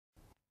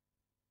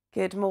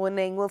Good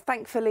morning. Well,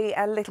 thankfully,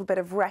 a little bit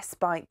of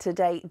respite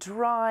today,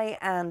 dry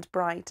and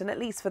bright. And at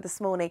least for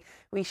this morning,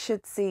 we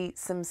should see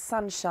some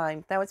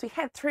sunshine. Now, as we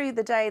head through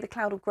the day, the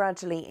cloud will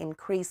gradually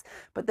increase,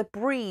 but the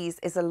breeze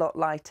is a lot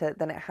lighter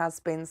than it has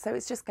been. So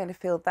it's just going to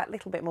feel that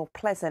little bit more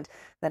pleasant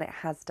than it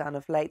has done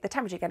of late. The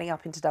temperature getting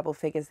up into double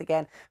figures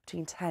again,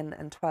 between 10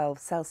 and 12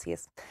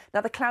 Celsius.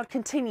 Now, the cloud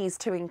continues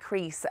to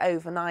increase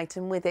overnight,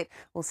 and with it,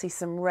 we'll see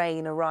some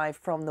rain arrive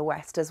from the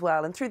west as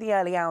well. And through the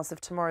early hours of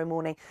tomorrow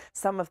morning,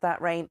 some of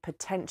that rain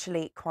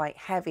potentially quite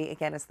heavy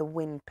again as the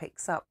wind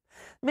picks up.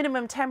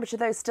 Minimum temperature,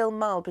 though, still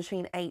mild,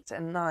 between 8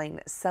 and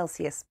 9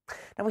 Celsius.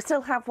 Now, we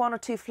still have one or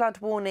two flood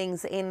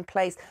warnings in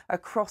place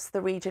across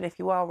the region. If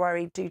you are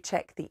worried, do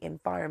check the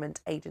Environment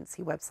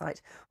Agency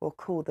website or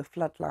call the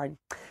flood line.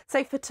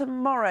 So for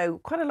tomorrow,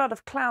 quite a lot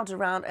of cloud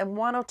around and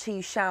one or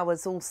two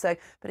showers also.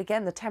 But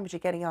again, the temperature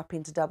getting up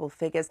into double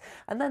figures.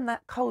 And then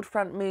that cold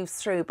front moves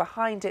through.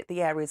 Behind it,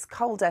 the air is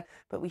colder,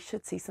 but we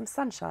should see some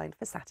sunshine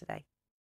for Saturday.